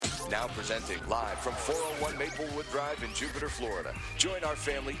Now presenting live from 401 Maplewood Drive in Jupiter, Florida. Join our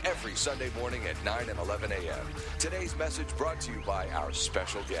family every Sunday morning at 9 and 11 a.m. Today's message brought to you by our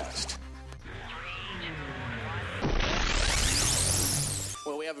special guest.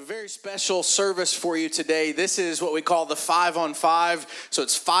 Well, we have a very special service for you today. This is what we call the 5-on-5. So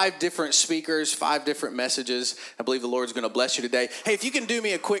it's 5 different speakers, 5 different messages. I believe the Lord's going to bless you today. Hey, if you can do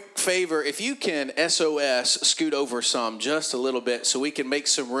me a quick favor, if you can SOS scoot over just a little bit so we can make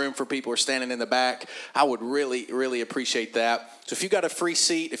some room for people who are standing in the back, I would really, really appreciate that. So if you got a free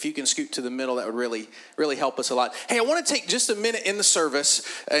seat, if you can scoot to the middle, that would really, really help us a lot. Hey, I want to take just a minute in the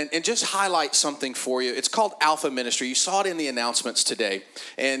service and just highlight something for you. It's called Alpha Ministry. You saw it in the announcements today.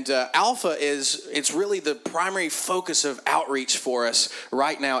 And Alpha it's really the primary focus of outreach for us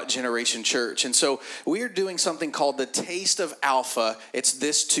right now at Generation Church. And so we are doing something called the Taste of Alpha. It's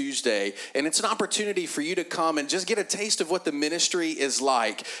this Tuesday. And it's an opportunity for you to come and just get a taste of what the ministry is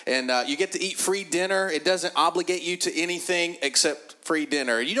like. And you get to eat free dinner. It doesn't obligate you to anything except free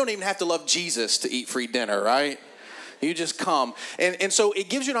dinner. You don't even have to love Jesus to eat free dinner, right? You just come. And so it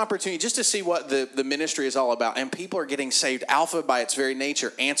gives you an opportunity just to see what the ministry is all about. And people are getting saved. Alpha, by its very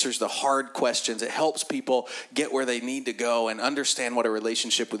nature, answers the hard questions. It helps people get where they need to go and understand what a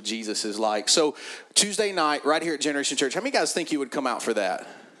relationship with Jesus is like. So Tuesday night, right here at Generation Church, how many guys think you would come out for that?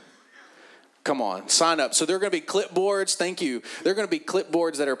 Come on, sign up. So there are going to be clipboards. Thank you. There are going to be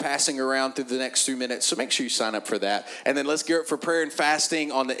clipboards that are passing around through the next 3 minutes. So make sure you sign up for that. And then let's gear up for prayer and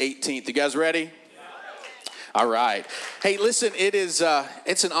fasting on the 18th. You guys ready? All right. Hey, listen, it's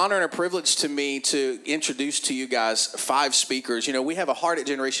an honor and a privilege to me to introduce to you guys 5 speakers. You know, we have a heart at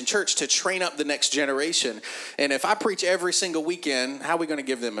Generation Church to train up the next generation. And if I preach every single weekend, how are we going to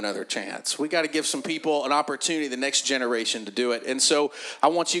give them another chance? We got to give some people an opportunity, the next generation, to do it. And so I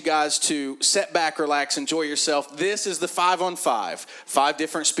want you guys to sit back, relax, enjoy yourself. This is the 5-on-5. 5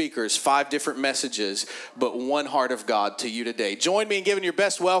 different speakers, 5 different messages, but one heart of God to you today. Join me in giving your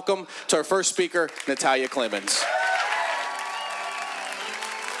best welcome to our first speaker, Natalia Clemens.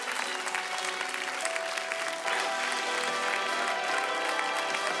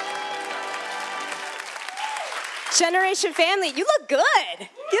 Generation family, you look good.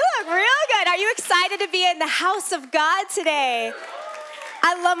 You look real good. Are you excited to be in the house of God today?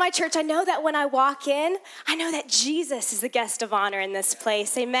 I love my church. I know that when I walk in, I know that Jesus is the guest of honor in this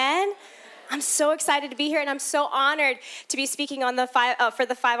place. Amen? I'm so excited to be here, and I'm so honored to be speaking on for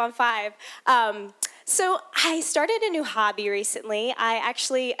the 5-on-5. So I started a new hobby recently. I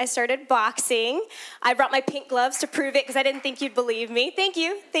started boxing. I brought my pink gloves to prove it because I didn't think you'd believe me. Thank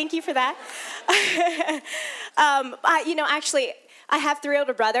you for that. I have 3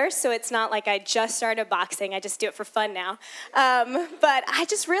 older brothers, so it's not like I just started boxing. I just do it for fun now. But I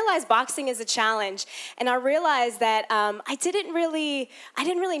just realized boxing is a challenge, and I realized that I didn't really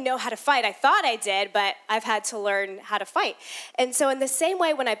know how to fight. I thought I did, but I've had to learn how to fight. And so in the same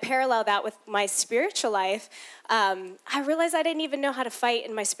way, when I parallel that with my spiritual life, I realized I didn't even know how to fight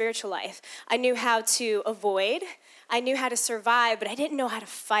in my spiritual life. I knew how to avoid. I knew how to survive, but I didn't know how to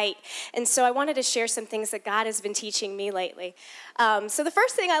fight. And so I wanted to share some things that God has been teaching me lately. So the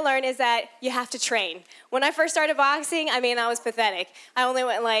first thing I learned is that you have to train. When I first started boxing, I was pathetic. I only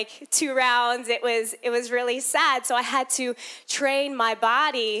went like 2 rounds. It was really sad. So I had to train my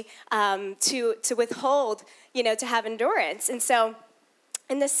body to withhold, to have endurance. And so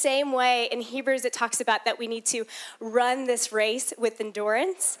in the same way, in Hebrews, it talks about that we need to run this race with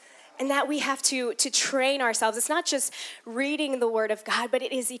endurance. And that we have to train ourselves. It's not just reading the Word of God, but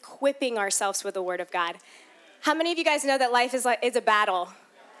it is equipping ourselves with the Word of God. How many of you guys know that life is a battle?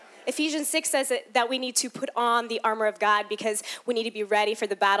 Ephesians 6 says that we need to put on the armor of God because we need to be ready for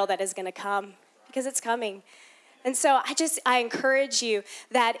the battle that is going to come, because it's coming. And so I encourage you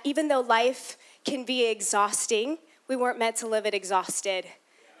that even though life can be exhausting, we weren't meant to live it exhausted.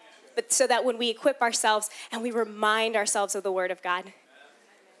 But so that when we equip ourselves and we remind ourselves of the Word of God.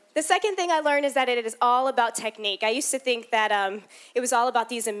 The second thing I learned is that it is all about technique. I used to think that it was all about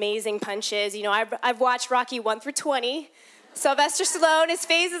these amazing punches. I've watched Rocky 1 through 20. Sylvester Stallone, his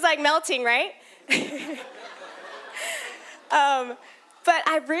face is like melting, right? But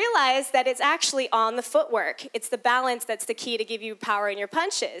I realized that it's actually on the footwork. It's the balance that's the key to give you power in your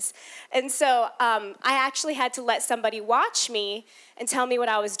punches. And so I actually had to let somebody watch me and tell me what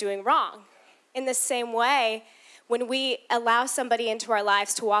I was doing wrong. In the same way, when we allow somebody into our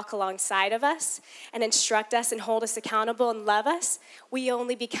lives to walk alongside of us and instruct us and hold us accountable and love us, we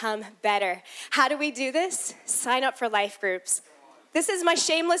only become better. How do we do this? Sign up for life groups. This is my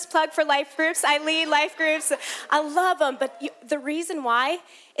shameless plug for life groups. I lead life groups. I love them, but the reason why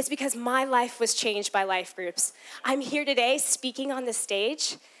is because my life was changed by life groups. I'm here today speaking on the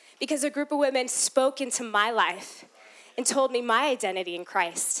stage because a group of women spoke into my life and told me my identity in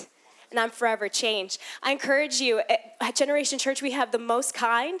Christ. And I'm forever changed. I encourage you, at Generation Church, we have the most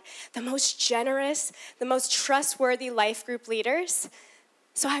kind, the most generous, the most trustworthy life group leaders.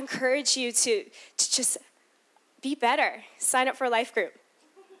 So I encourage you to just be better. Sign up for a life group.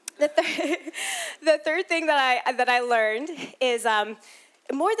 The third thing that I learned is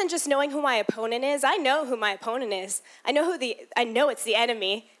more than just knowing who my opponent is. I know who my opponent is. I know it's the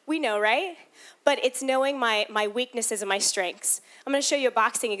enemy. We know, right? But it's knowing my weaknesses and my strengths. I'm going to show you a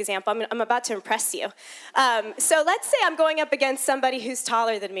boxing example. I'm about to impress you. So let's say I'm going up against somebody who's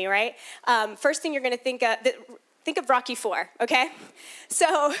taller than me, right? First thing you're going to think of Rocky IV, okay?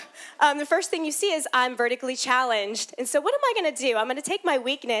 So the first thing you see is I'm vertically challenged. And so what am I going to do? I'm going to take my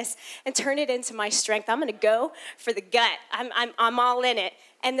weakness and turn it into my strength. I'm going to go for the gut. I'm all in it.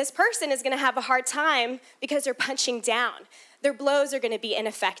 And this person is going to have a hard time because they're punching down. Their blows are going to be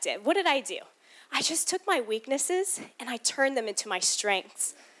ineffective. What did I do? I just took my weaknesses and I turned them into my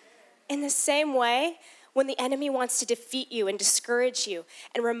strengths. In the same way, when the enemy wants to defeat you and discourage you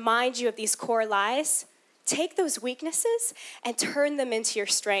and remind you of these core lies, take those weaknesses and turn them into your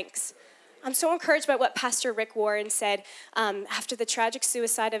strengths. I'm so encouraged by what Pastor Rick Warren said after the tragic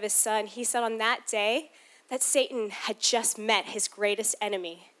suicide of his son. He said on that day that Satan had just met his greatest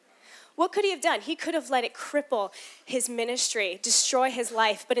enemy. What could he have done? He could have let it cripple his ministry, destroy his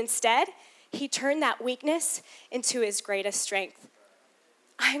life, but instead, he turned that weakness into his greatest strength.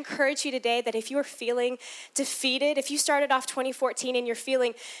 I encourage you today that if you are feeling defeated, if you started off 2014 and you're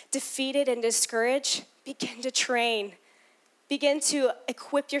feeling defeated and discouraged, begin to train. Begin to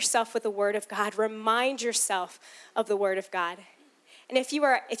equip yourself with the Word of God. Remind yourself of the Word of God. And if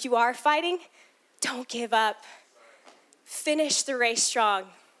you are fighting, don't give up. Finish the race strong.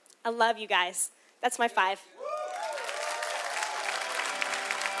 I love you guys. That's my 5.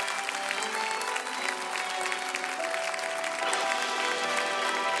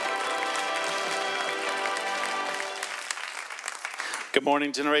 Good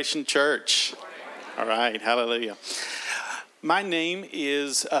morning, Generation Church. All right, hallelujah. My name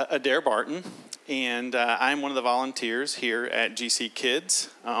is Adair Barton, and I'm one of the volunteers here at GC Kids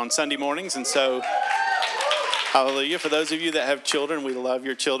on Sunday mornings, and so hallelujah. For those of you that have children, we love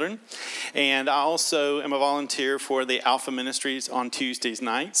your children. And I also am a volunteer for the Alpha Ministries on Tuesdays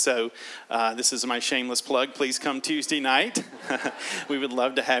night. So this is my shameless plug. Please come Tuesday night. We would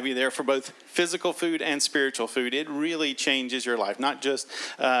love to have you there for both physical food and spiritual food. It really changes your life, not just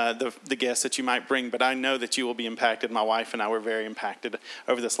the guests that you might bring, but I know that you will be impacted. My wife and I were very impacted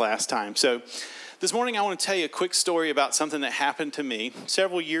over this last time. So this morning I want to tell you a quick story about something that happened to me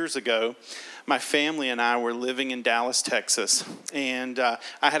several years ago. My family and I were living in Dallas, Texas, and I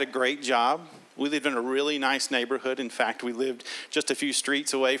had a great job. We lived in a really nice neighborhood. In fact, we lived just a few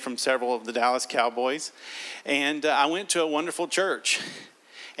streets away from several of the Dallas Cowboys. And I went to a wonderful church,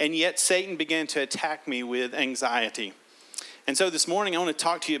 and yet Satan began to attack me with anxiety. And so this morning I want to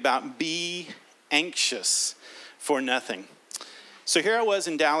talk to you about be anxious for nothing. So here I was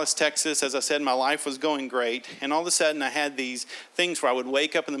in Dallas, Texas. As I said, my life was going great. And all of a sudden, I had these things where I would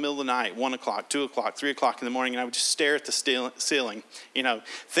wake up in the middle of the night, 1 o'clock, 2 o'clock, 3 o'clock in the morning, and I would just stare at the ceiling,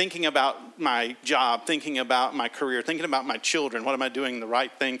 thinking about my job, thinking about my career, thinking about my children. What am I doing the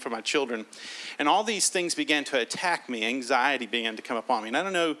right thing for my children? And all these things began to attack me. Anxiety began to come upon me. And I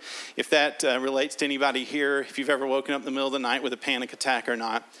don't know if that relates to anybody here, if you've ever woken up in the middle of the night with a panic attack or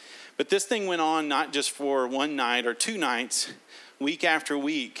not. But this thing went on not just for one night or 2 nights, week after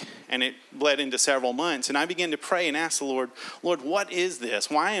week, and it bled into several months. And I began to pray and ask the Lord, what is this?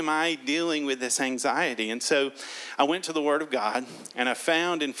 Why am I dealing with this anxiety? And so I went to the Word of God, and I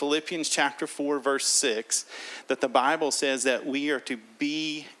found in Philippians chapter 4, verse 6, that the Bible says that we are to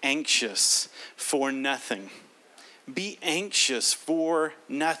be anxious for nothing. Be anxious for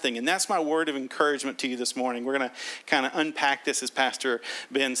nothing. And that's my word of encouragement to you this morning. We're going to kind of unpack this as Pastor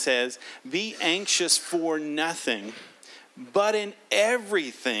Ben says. Be anxious for nothing, but in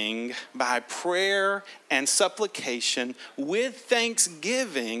everything, by prayer and supplication, with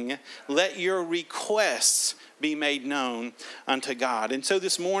thanksgiving, let your requests be made known unto God. And so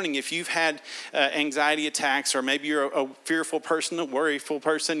this morning, if you've had anxiety attacks, or maybe you're a fearful person, a worryful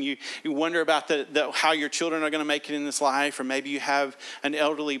person, you wonder about how your children are going to make it in this life, or maybe you have an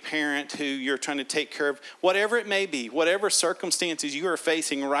elderly parent who you're trying to take care of, whatever it may be, whatever circumstances you are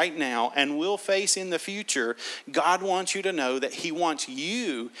facing right now and will face in the future, God wants you to know that He wants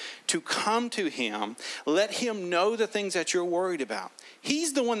you to come to Him. Let Him know the things that you're worried about.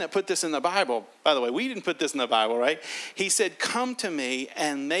 He's the one that put this in the Bible. By the way, we didn't put this in the Bible, right? He said, come to me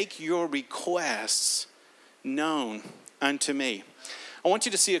and make your requests known unto me. I want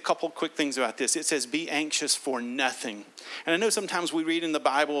you to see a couple quick things about this. It says, be anxious for nothing. And I know sometimes we read in the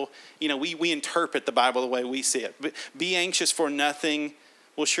Bible, we interpret the Bible the way we see it. But be anxious for nothing.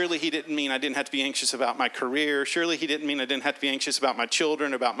 Well, surely he didn't mean I didn't have to be anxious about my career. Surely he didn't mean I didn't have to be anxious about my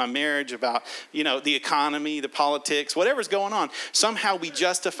children, about my marriage, about, the economy, the politics, whatever's going on. Somehow we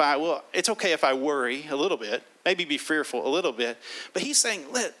justify, well, it's okay if I worry a little bit, maybe be fearful a little bit. But he's saying,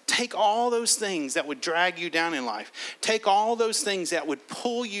 take all those things that would drag you down in life. Take all those things that would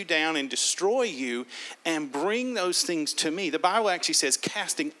pull you down and destroy you and bring those things to me. The Bible actually says,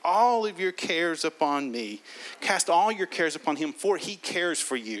 casting all of your cares upon me. Cast all your cares upon him, for he cares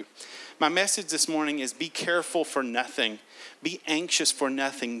for you. My message this morning is be careful for nothing. Be anxious for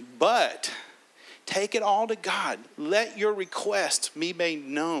nothing, but take it all to God. Let your request be made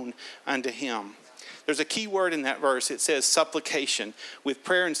known unto him. There's a key word in that verse. It says supplication. With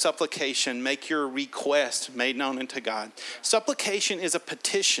prayer and supplication, make your request made known unto God. Supplication is a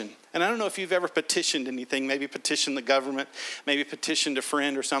petition. And I don't know if you've ever petitioned anything, maybe petitioned the government, maybe petitioned a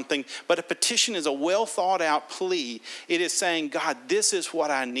friend or something. But a petition is a well thought out plea. It is saying, God, this is what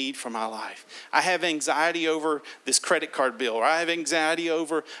I need for my life. I have anxiety over this credit card bill, or I have anxiety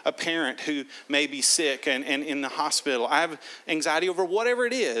over a parent who may be sick and in the hospital. I have anxiety over whatever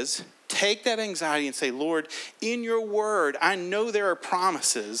it is. Take that anxiety and say, Lord, in your word, I know there are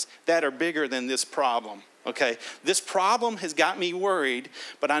promises that are bigger than this problem. Okay, this problem has got me worried,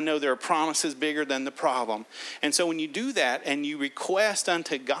 but I know there are promises bigger than the problem. And so when you do that and you request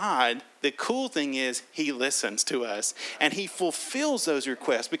unto God, the cool thing is he listens to us and he fulfills those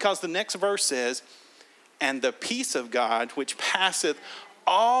requests, because the next verse says, and the peace of God, which passeth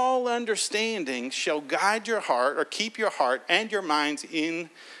all understanding, shall guide your heart, or keep your heart and your minds in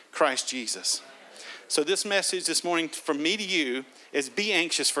Christ Jesus. So this message this morning from me to you is be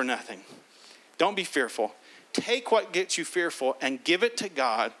anxious for nothing. Don't be fearful. Take what gets you fearful and give it to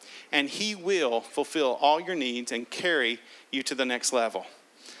God, and he will fulfill all your needs and carry you to the next level.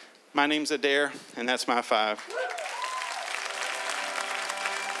 My name's Adair, and that's my 5.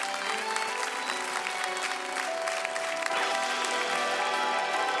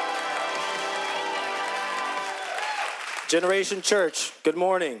 Generation Church, good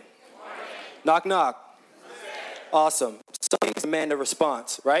morning. Good morning. Knock, knock. Awesome. Some things demand a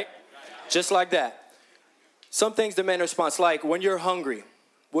response, right? Just like that. Some things demand a response, like when you're hungry,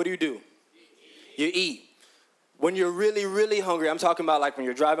 what do? You eat. When you're really, really hungry, I'm talking about like when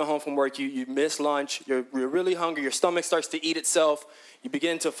you're driving home from work, you miss lunch, you're really hungry, your stomach starts to eat itself, you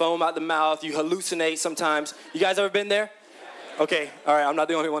begin to foam out the mouth, you hallucinate sometimes. You guys ever been there? Okay, all right, I'm not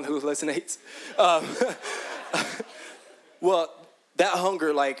the only one who hallucinates. Well, that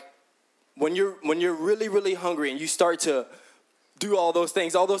hunger, like when you're really, really hungry and you start to do all those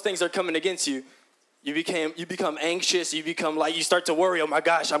things are coming against you. You become anxious. You become like, you start to worry, oh my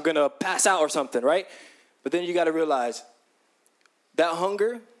gosh, I'm going to pass out or something, right? But then you got to realize that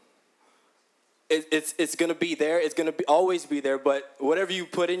hunger, it's going to be there. It's going to always be there. But whatever you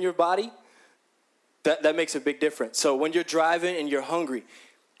put in your body, that makes a big difference. So when you're driving and you're hungry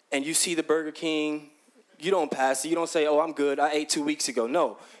and you see the Burger King, you don't pass it. You don't say, oh, I'm good. I ate 2 weeks ago.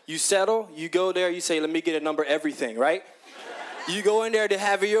 No. You settle. You go there. You say, let me get a number everything, right? You go in there to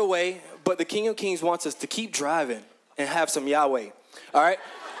have it your way. But the King of Kings wants us to keep driving and have some Yahweh. All right?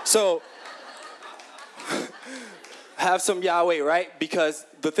 So have some Yahweh, right? Because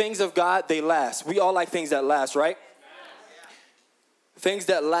the things of God, they last. We all like things that last, right? Things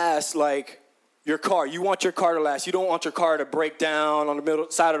that last, like your car. You want your car to last. You don't want your car to break down on the middle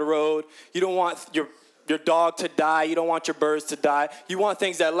side of the road. You don't want your dog to die. You don't want your birds to die. You want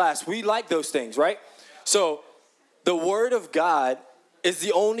things that last. We like those things, right? So the word of God is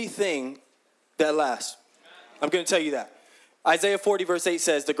the only thing that lasts. I'm going to tell you that. Isaiah 40 verse 8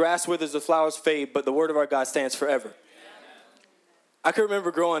 says, the grass withers, the flowers fade, but the word of our God stands forever. I can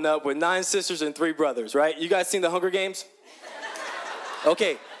remember growing up with 9 sisters and 3 brothers, right? You guys seen the Hunger Games?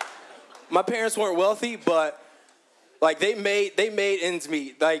 Okay. My parents weren't wealthy, but like they made ends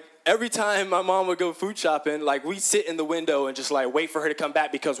meet. Like every time my mom would go food shopping, like we'd sit in the window and just like wait for her to come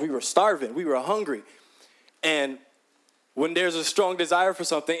back because we were starving. We were hungry. And when there's a strong desire for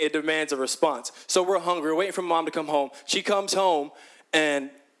something, it demands a response. So we're hungry, waiting for mom to come home. She comes home, and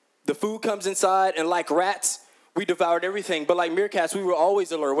the food comes inside, and like rats, we devoured everything. But like meerkats, we were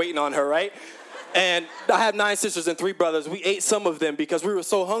always alert, waiting on her, right? And I have 9 sisters and 3 brothers. We ate some of them because we were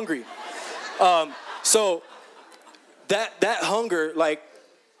so hungry. So that hunger, like,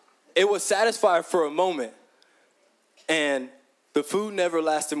 it was satisfied for a moment. And the food never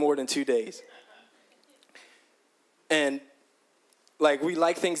lasted more than 2 days. And like we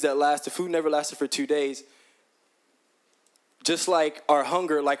like things that last. The food never lasted for 2 days. just like our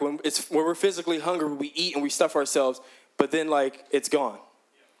hunger, like when we're physically hungry, we eat and we stuff ourselves, but then like it's gone.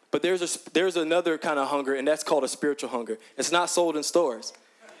 But there's another kind of hunger, and that's called a spiritual hunger. It's not sold in stores.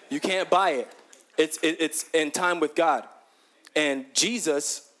 You can't buy it. It's in time with God. And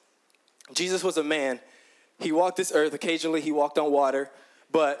Jesus was a man. He walked this earth. Occasionally he walked on water,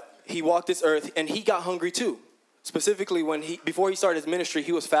 but he walked this earth and he got hungry too. Specifically before he started his ministry,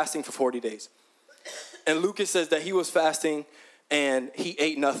 he was fasting for 40 days. And Lucas says that he was fasting and he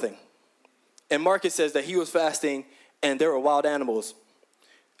ate nothing. And Marcus says that he was fasting and there were wild animals.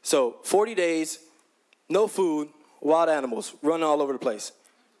 So 40 days, no food, wild animals running all over the place.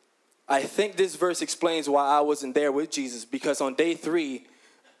 I think this verse explains why I wasn't there with Jesus, because on day 3,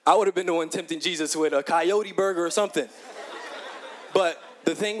 I would have been the one tempting Jesus with a coyote burger or something. But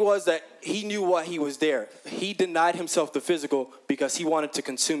the thing was that he knew why he was there. He denied himself the physical because he wanted to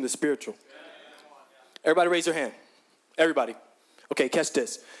consume the spiritual. Everybody raise your hand. Everybody. Okay, catch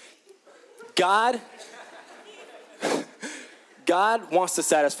this. God wants to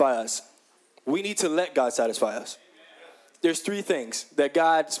satisfy us. We need to let God satisfy us. There's 3 things that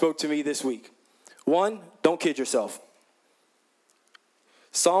God spoke to me this week. 1, don't kid yourself.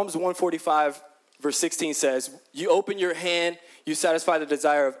 Psalms 145, verse 16 says, you open your hand, you satisfy the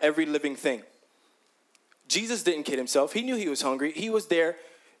desire of every living thing. Jesus didn't kid himself. He knew he was hungry. He was there,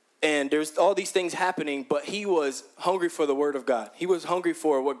 and there's all these things happening, but he was hungry for the word of God. He was hungry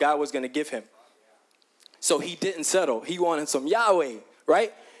for what God was going to give him. So he didn't settle. He wanted some Yahweh,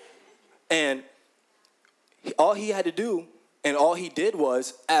 right? And all he had to do, and all he did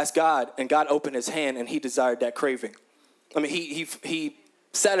was ask God, and God opened his hand, and he desired that craving. I mean, he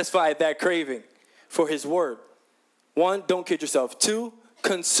satisfied that craving for his word. 1, don't kid yourself. 2,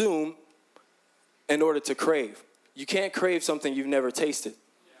 consume in order to crave. You can't crave something you've never tasted.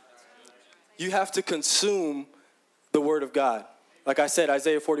 You have to consume the word of God. Like I said,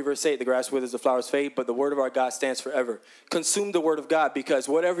 Isaiah 40, verse 8, the grass withers, the flowers fade, but the word of our God stands forever. Consume the word of God, because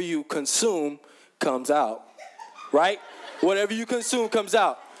whatever you consume comes out, right? Whatever you consume comes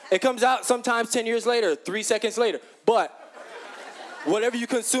out. It comes out sometimes 10 years later, 3 seconds later, but whatever you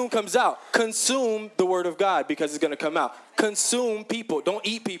consume comes out. Consume the word of God, because it's going to come out. Consume people. Don't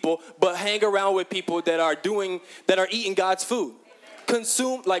eat people, but hang around with people that are eating God's food.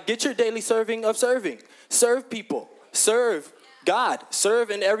 Consume, like get your daily serving of serving. Serve people. Serve God. Serve,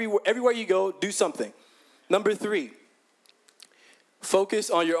 and everywhere you go, do something. Number 3, focus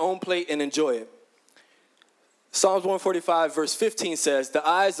on your own plate and enjoy it. Psalms 145, verse 15 says, the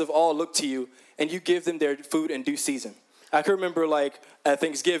eyes of all look to you, and you give them their food in due season. I can remember, like, at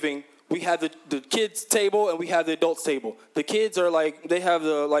Thanksgiving, we had the kids' table and we have the adults' table. The kids are like, they have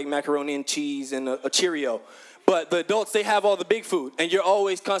the, like, macaroni and cheese and a Cheerio. But the adults, they have all the big food, and you're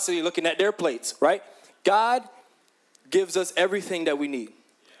always constantly looking at their plates, right? God gives us everything that we need,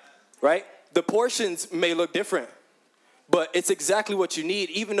 right? The portions may look different, but it's exactly what you need,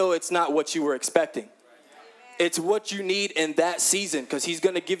 even though it's not what you were expecting. It's what you need in that season, because he's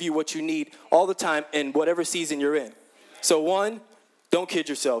going to give you what you need all the time in whatever season you're in. So 1, don't kid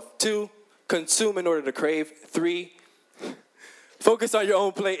yourself. 2, consume in order to crave. 3, focus on your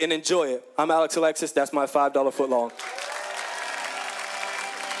own plate and enjoy it. I'm Alex Alexis. That's my $5 footlong.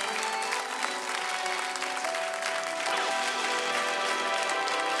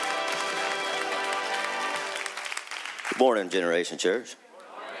 Good morning, Generation Church.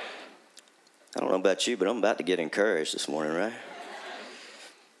 I don't know about you, but I'm about to get encouraged this morning, right?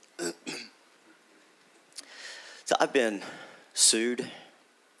 So I've been sued.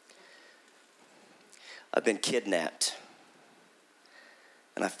 I've been kidnapped.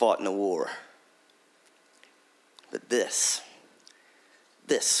 And I fought in a war. But this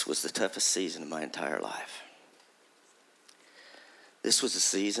was the toughest season of my entire life. This was a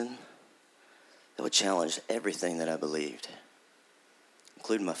season that would challenge everything that I believed,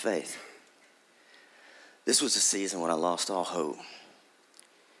 including my faith. This was a season when I lost all hope.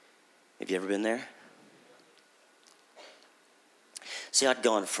 Have you ever been there? See, I'd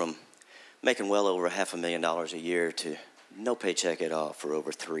gone from making well over $500,000 a year to no paycheck at all for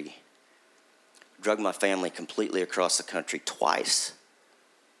over 3. Drugged my family completely across the country twice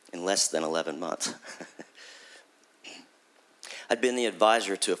in less than 11 months. I'd been the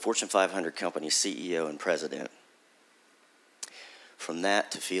advisor to a Fortune 500 company CEO and president. From that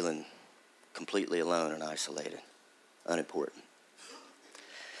to feeling completely alone and isolated, unimportant.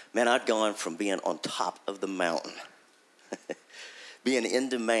 Man, I'd gone from being on top of the mountain, being in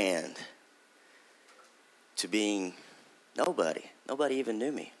demand, to being nobody. Nobody even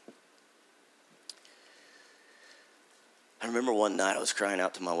knew me. I remember one night I was crying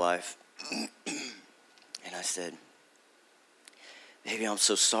out to my wife, and I said, Baby, I'm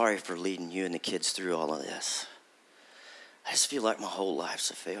so sorry for leading you and the kids through all of this. I just feel like my whole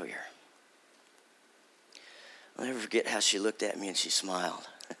life's a failure. I'll never forget how she looked at me and she smiled.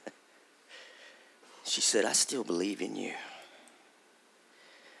 She said, I still believe in you.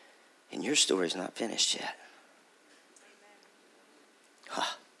 And your story's not finished yet.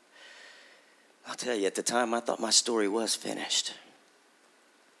 Huh. I'll tell you, at the time, I thought my story was finished.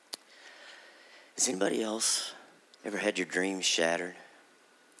 Has anybody else ever had your dreams shattered?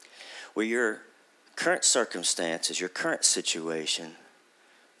 Where your current circumstances, your current situation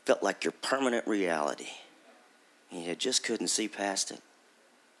felt like your permanent reality. And you just couldn't see past it.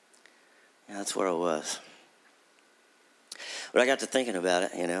 Yeah, that's where I was. But I got to thinking about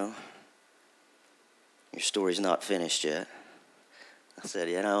it, your story's not finished yet. I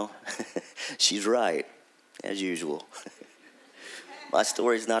said, she's right, as usual. My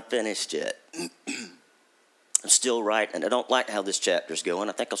story's not finished yet. I'm still right, and I don't like how this chapter's going.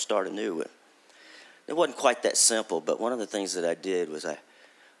 I think I'll start a new one. It wasn't quite that simple, but one of the things that I did was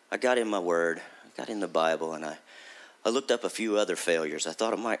I got in my word, I got in the Bible, and I looked up a few other failures. I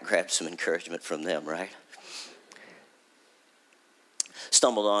thought I might grab some encouragement from them, right?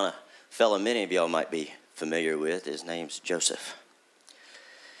 Stumbled on a fellow many of y'all might be familiar with. His name's Joseph.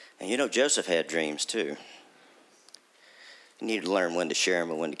 And Joseph had dreams too. He needed to learn when to share them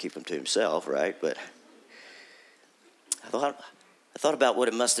and when to keep them to himself, right? But I thought about what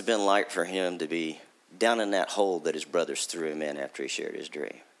it must have been like for him to be down in that hole that his brothers threw him in after he shared his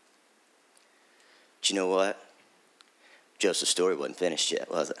dream. But you know what? Joseph's story wasn't finished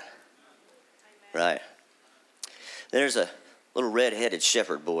yet, was it? Right. There's a little red-headed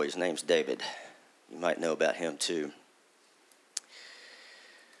shepherd boy. His name's David. You might know about him too.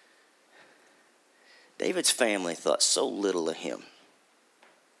 David's family thought so little of him.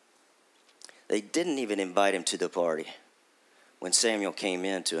 They didn't even invite him to the party when Samuel came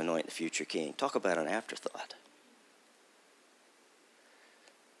in to anoint the future king. Talk about an afterthought.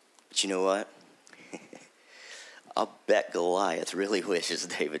 But you know what? I'll bet Goliath really wishes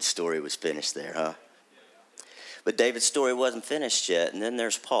David's story was finished there, huh? But David's story wasn't finished yet. And then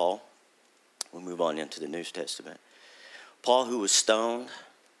there's Paul. We'll move on into the New Testament. Paul, who was stoned,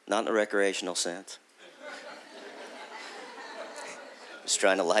 not in the recreational sense. Just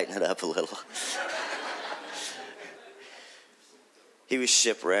trying to lighten it up a little. He was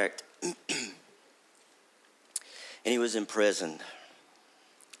shipwrecked. And he was imprisoned.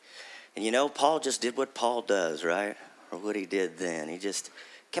 And Paul just did what Paul does, right? Or what he did then. He just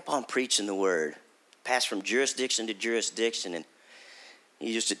kept on preaching the word. Passed from jurisdiction to jurisdiction. And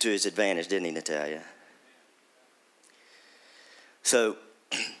he used it to his advantage, didn't he, Natalia? So,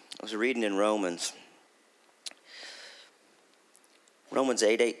 I was reading in Romans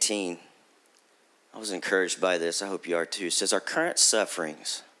 8:18. I was encouraged by this. I hope you are too. It says, our current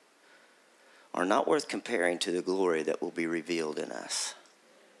sufferings are not worth comparing to the glory that will be revealed in us.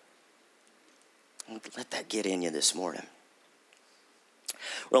 Let that get in you this morning.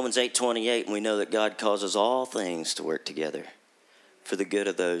 Romans 8:28, we know that God causes all things to work together for the good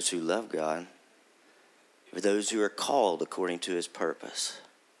of those who love God, for those who are called according to his purpose.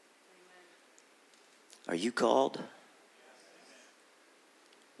 Are you called?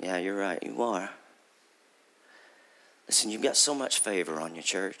 Yeah, you're right, you are. Listen, you've got so much favor on your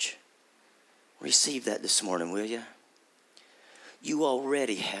church. Receive that this morning, will you? You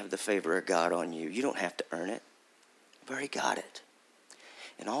already have the favor of God on you. You don't have to earn it. You've already got it.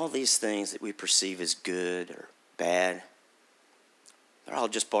 And all these things that we perceive as good or bad, they're all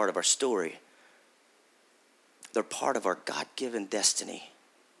just part of our story. They're part of our God-given destiny.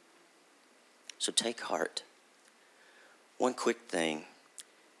 So take heart. One quick thing.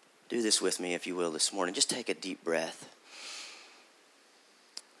 Do this with me, if you will, this morning. Just take a deep breath.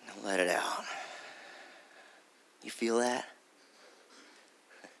 And let it out. You feel that?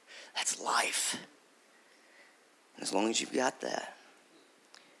 That's life. And as long as you've got that,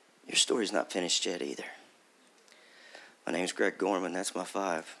 your story's not finished yet either. My name's Greg Gorman. That's my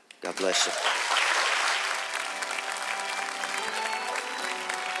 5. God bless you.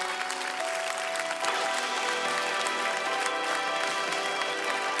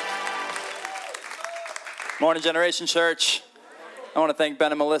 Morning, Generation Church. I want to thank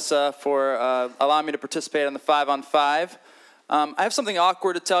Ben and Melissa for allowing me to participate in the 5-on-5. I have something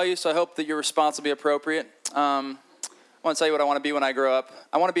awkward to tell you, so I hope that your response will be appropriate. I want to tell you what I want to be when I grow up.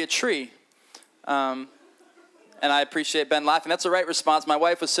 I want to be a tree. And I appreciate Ben laughing. That's the right response. My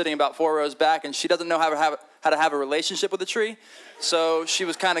wife was sitting about 4 rows back, and she doesn't know how to have a relationship with a tree. So she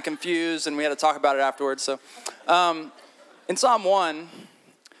was kind of confused, and we had to talk about it afterwards. So in Psalm 1,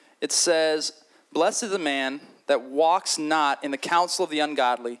 it says, "Blessed is the man that walks not in the counsel of the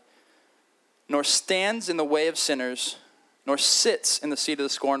ungodly, nor stands in the way of sinners, nor sits in the seat of the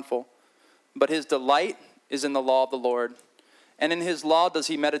scornful. But his delight is in the law of the Lord, and in his law does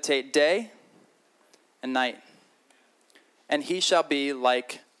he meditate day and night. And he shall be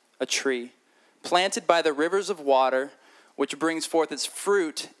like a tree planted by the rivers of water, which brings forth its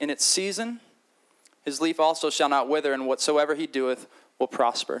fruit in its season. His leaf also shall not wither, and whatsoever he doeth will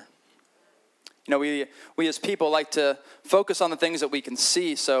prosper. You know, we as people like to focus on the things that we can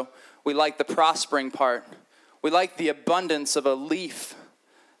see, so we like the prospering part. We like the abundance of a leaf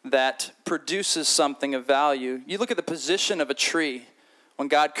that produces something of value. You look at the position of a tree. When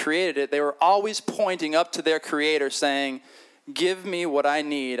God created it, they were always pointing up to their Creator saying, give me what I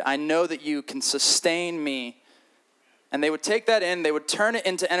need. I know that you can sustain me. And they would take that in, they would turn it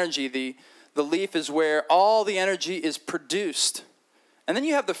into energy. The leaf is where all the energy is produced. And then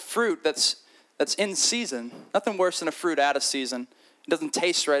you have the fruit that's in season. Nothing worse than a fruit out of season. It doesn't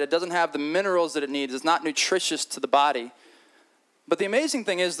taste right. It doesn't have the minerals that it needs. It's not nutritious to the body. But the amazing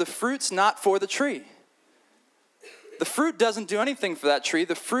thing is the fruit's not for the tree. The fruit doesn't do anything for that tree.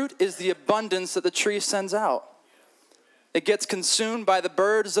 The fruit is the abundance that the tree sends out. It gets consumed by the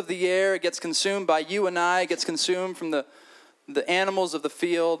birds of the air. It gets consumed by you and I. It gets consumed from the animals of the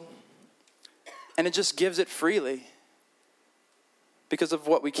field. And it just gives it freely because of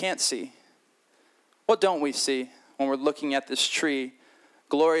what we can't see. What don't we see when we're looking at this tree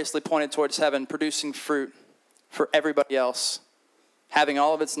gloriously pointed towards heaven, producing fruit for everybody else, having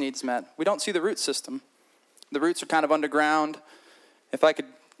all of its needs met? We don't see the root system. The roots are kind of underground. If I could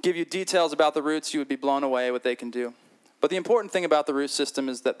give you details about the roots, you would be blown away what they can do. But the important thing about the root system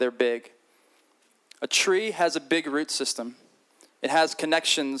is that they're big. A tree has a big root system. It has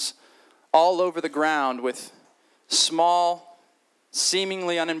connections all over the ground with small,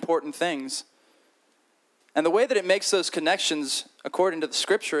 seemingly unimportant things. And the way that it makes those connections, according to the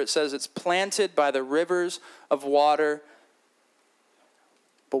scripture, it says it's planted by the rivers of water.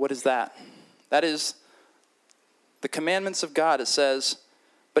 But what is that? That is the commandments of God. It says,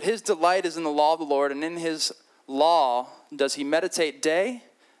 but his delight is in the law of the Lord, and in his law does he meditate day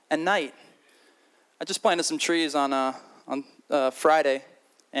and night. I just planted some trees on Friday,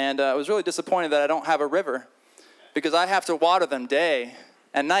 and I was really disappointed that I don't have a river because I have to water them day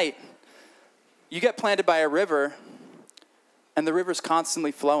and night. You get planted by a river, and the river's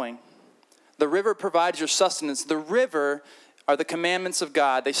constantly flowing. The river provides your sustenance. The river are the commandments of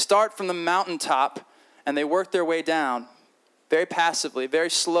God. They start from the mountaintop, and they work their way down very passively, very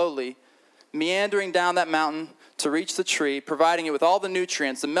slowly, meandering down that mountain to reach the tree, providing it with all the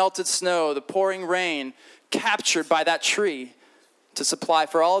nutrients, the melted snow, the pouring rain, captured by that tree to supply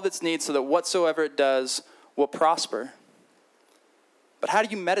for all of its needs so that whatsoever it does will prosper. But how do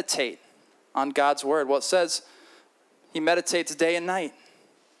you meditate on God's word? Well, it says he meditates day and night.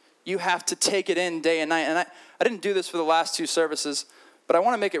 You have to take it in day and night. And I didn't do this for the last two services, but I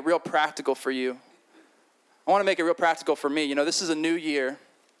want to make it real practical for you. I want to make it real practical for me. You know, this is a new year.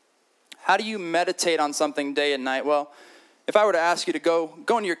 How do you meditate on something day and night? Well, if I were to ask you to go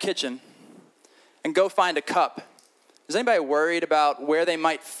into your kitchen and go find a cup, is anybody worried about where they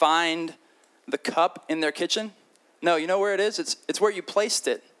might find the cup in their kitchen? No, you know where it is? It's where you placed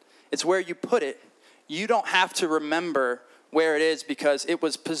it. It's where you put it. You don't have to remember where it is because it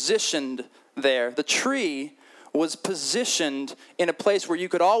was positioned there. The tree was positioned in a place where you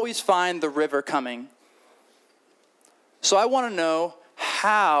could always find the river coming. So I want to know,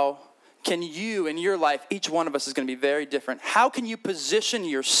 how can you in your life, each one of us is going to be very different. How can you position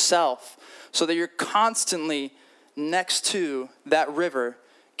yourself so that you're constantly next to that river,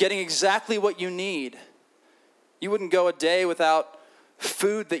 getting exactly what you need? You wouldn't go a day without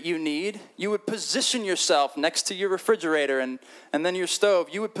food that you need. You would position yourself next to your refrigerator and then your stove.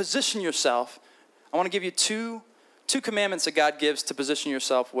 You would position yourself. I want to give you two commandments that God gives to position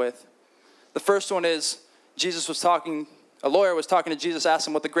yourself with. The first one is, a lawyer was talking to Jesus, asked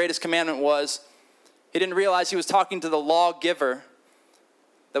him what the greatest commandment was. He didn't realize he was talking to the lawgiver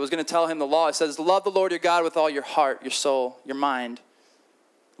that was going to tell him the law. It says, love the Lord your God with all your heart, your soul, your mind.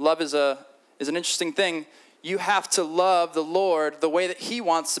 Love is an interesting thing. You have to love the Lord the way that he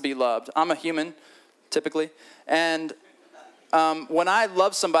wants to be loved. I'm a human, typically. And when I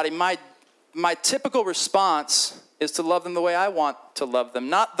love somebody, my typical response is to love them the way I want to love them,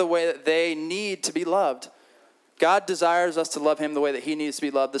 not the way that they need to be loved. God desires us to love him the way that he needs to be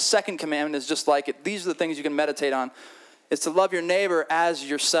loved. The second commandment is just like it. These are the things you can meditate on. It's to love your neighbor as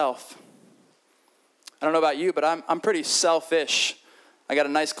yourself. I don't know about you, but I'm pretty selfish. I got a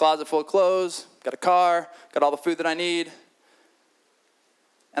nice closet full of clothes, got a car, got all the food that I need,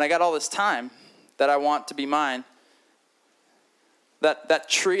 and I got all this time that I want to be mine. That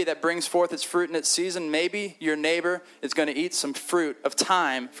tree that brings forth its fruit in its season, maybe your neighbor is going to eat some fruit of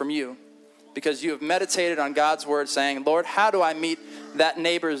time from you because you have meditated on God's word saying, Lord, how do I meet that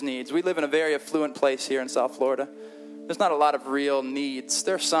neighbor's needs? We live in a very affluent place here in South Florida. There's not a lot of real needs.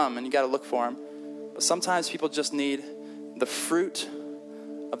 There's some, and you got to look for them. But sometimes people just need the fruit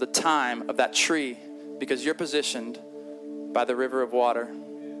of the time of that tree because you're positioned by the river of water.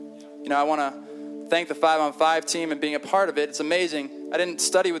 You know, I want to thank the 5-on-5 team and being a part of it. It's amazing. I didn't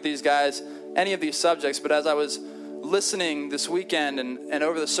study with these guys any of these subjects, but as I was listening this weekend and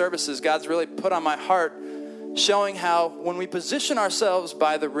over the services, God's really put on my heart showing how when we position ourselves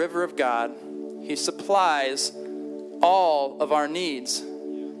by the river of God, he supplies all of our needs. Do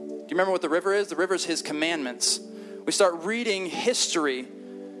you remember what the river is? The river is his commandments. We start reading history,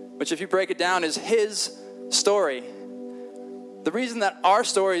 which if you break it down is his story. The reason that our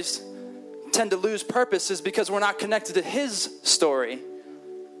stories tend to lose purpose is because we're not connected to his story.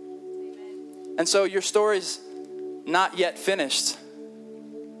 And so your story's not yet finished.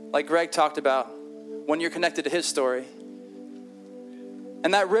 Like Greg talked about, when you're connected to his story.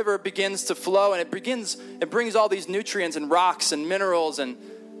 And that river begins to flow, and it brings all these nutrients and rocks and minerals, and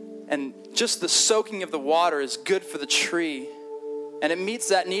just the soaking of the water is good for the tree. And it meets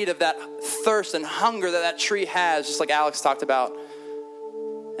that need of that thirst and hunger that tree has, just like Alex talked about.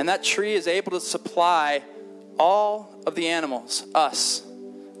 And that tree is able to supply all of the animals, us,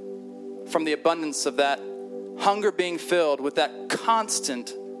 from the abundance of that hunger being filled with that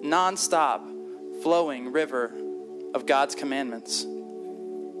constant, nonstop, flowing river of God's commandments.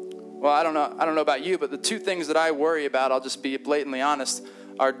 Well, I don't know about you, but the two things that I worry about, I'll just be blatantly honest,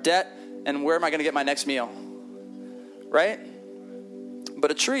 are debt and where am I going to get my next meal, right? But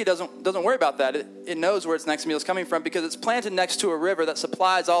a tree doesn't worry about that. It knows where its next meal is coming from because it's planted next to a river that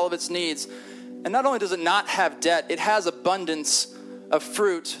supplies all of its needs. And not only does it not have debt, it has abundance of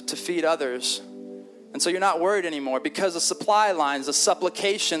fruit to feed others. And so you're not worried anymore because the supply lines, the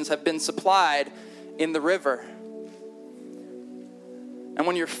supplications have been supplied in the river. And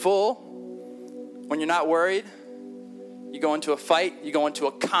when you're full, when you're not worried, you go into a fight, you go into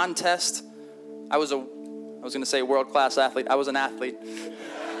a contest. I was going to say world-class athlete. I was an athlete.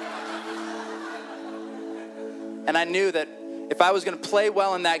 And I knew that if I was going to play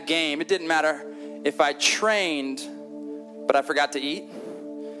well in that game, it didn't matter if I trained, but I forgot to eat.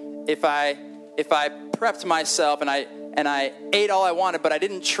 If I prepped myself and I ate all I wanted, but I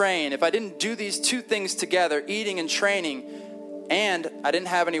didn't train. If I didn't do these two things together, eating and training, and I didn't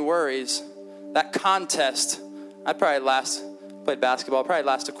have any worries, that contest, played basketball, probably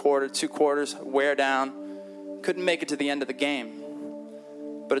last a quarter, 2 quarters, wear down. Couldn't make it to the end of the game.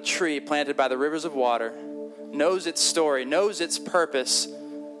 But a tree planted by the rivers of water knows its story, knows its purpose,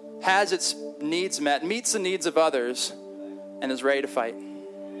 has its needs met, meets the needs of others, and is ready to fight.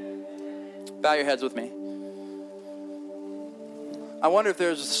 Bow your heads with me. I wonder if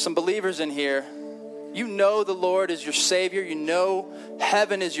there's some believers in here. You know the Lord is your Savior. You know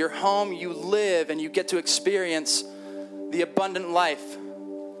heaven is your home. You live and you get to experience the abundant life.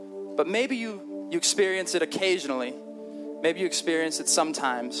 But maybe you experience it occasionally. Maybe you experience it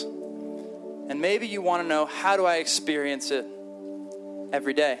sometimes. And maybe you want to know, how do I experience it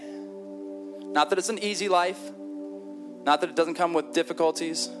every day? Not that it's an easy life. Not that it doesn't come with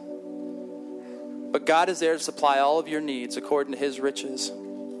difficulties. But God is there to supply all of your needs according to his riches.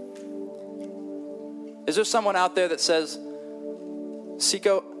 Is there someone out there that says,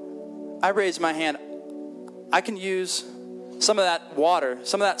 Seco, I raise my hand. I can use some of that water,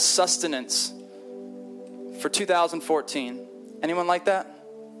 some of that sustenance for 2014. Anyone like that?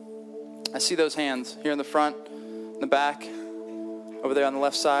 I see those hands here in the front, in the back, over there on the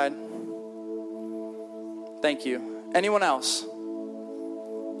left side. Thank you. Anyone else?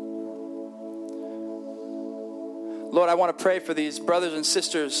 Lord, I want to pray for these brothers and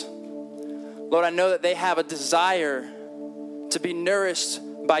sisters. Lord, I know that they have a desire to be nourished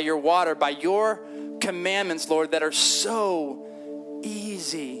by your water, by your commandments, Lord, that are so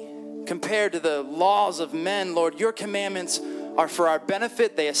easy compared to the laws of men. Lord, your commandments are for our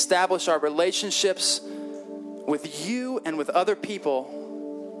benefit. They establish our relationships with you and with other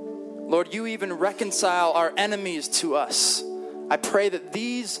people. Lord, you even reconcile our enemies to us. I pray that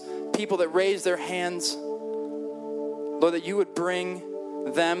these people that raise their hands, Lord, that you would bring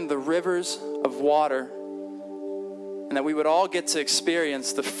them the rivers of water, and that we would all get to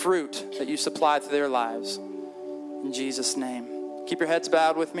experience the fruit that you supply to their lives. In Jesus' name. Keep your heads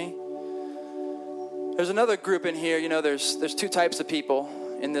bowed with me. There's another group in here. You know, there's 2 types of people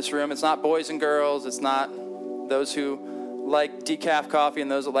in this room. It's not boys and girls. It's not those who like decaf coffee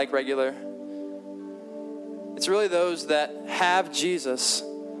and those that like regular. It's really those that have Jesus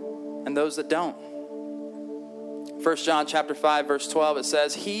and those that don't. 1 John chapter 5, verse 12, it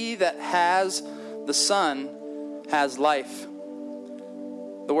says, he that has the Son has life.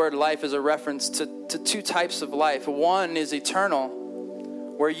 The word life is a reference to two types of life. One is eternal,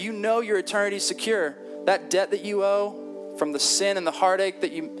 where you know your eternity is secure. That debt that you owe from the sin and the heartache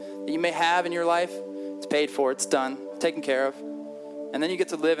that you may have in your life, it's paid for, it's done, taken care of. And then you get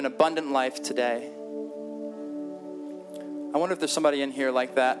to live an abundant life today. I wonder if there's somebody in here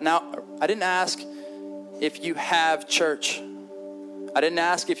like that. Now, I didn't ask if you have church. I didn't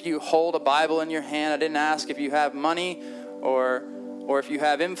ask if you hold a Bible in your hand. I didn't ask if you have money or if you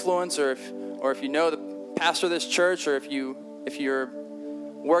have influence or if you know the pastor of this church or if you're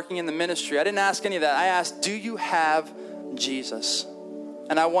working in the ministry. I didn't ask any of that. I asked, do you have Jesus?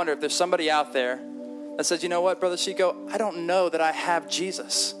 And I wonder if there's somebody out there that says, you know what, Brother Chico, I don't know that I have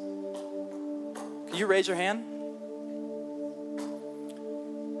Jesus. Can you raise your hand?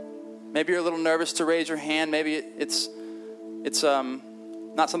 Maybe you're a little nervous to raise your hand. Maybe it's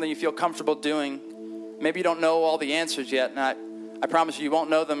not something you feel comfortable doing. Maybe you don't know all the answers yet, and I promise you won't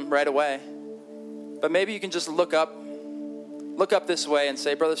know them right away. But maybe you can just look up this way and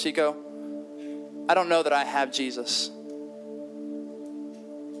say, Brother Chico, I don't know that I have Jesus.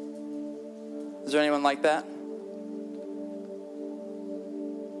 Is there anyone like that?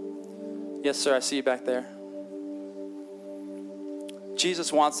 Yes, sir, I see you back there.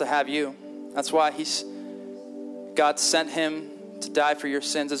 Jesus wants to have you. That's why God sent him to die for your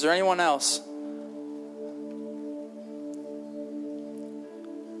sins. Is there anyone else?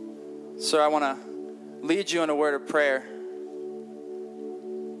 Sir, I want to lead you in a word of prayer.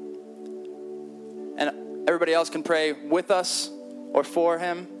 And everybody else can pray with us or for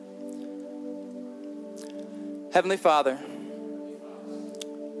him. Heavenly Father,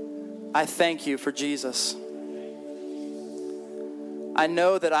 I thank you for Jesus. I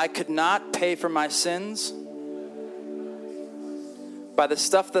know that I could not pay for my sins by the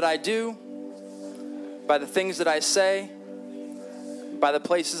stuff that I do, by the things that I say, by the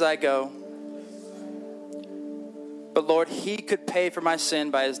places I go. But Lord, he could pay for my sin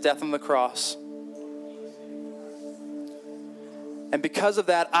by his death on the cross. And because of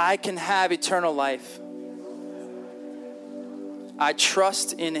that, I can have eternal life. I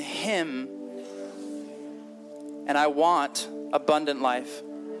trust in him, and I want abundant life.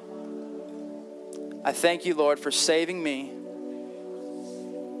 I thank you, Lord, for saving me.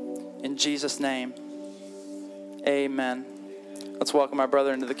 In Jesus' name, amen. Let's welcome our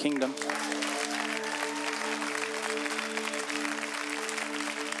brother into the kingdom.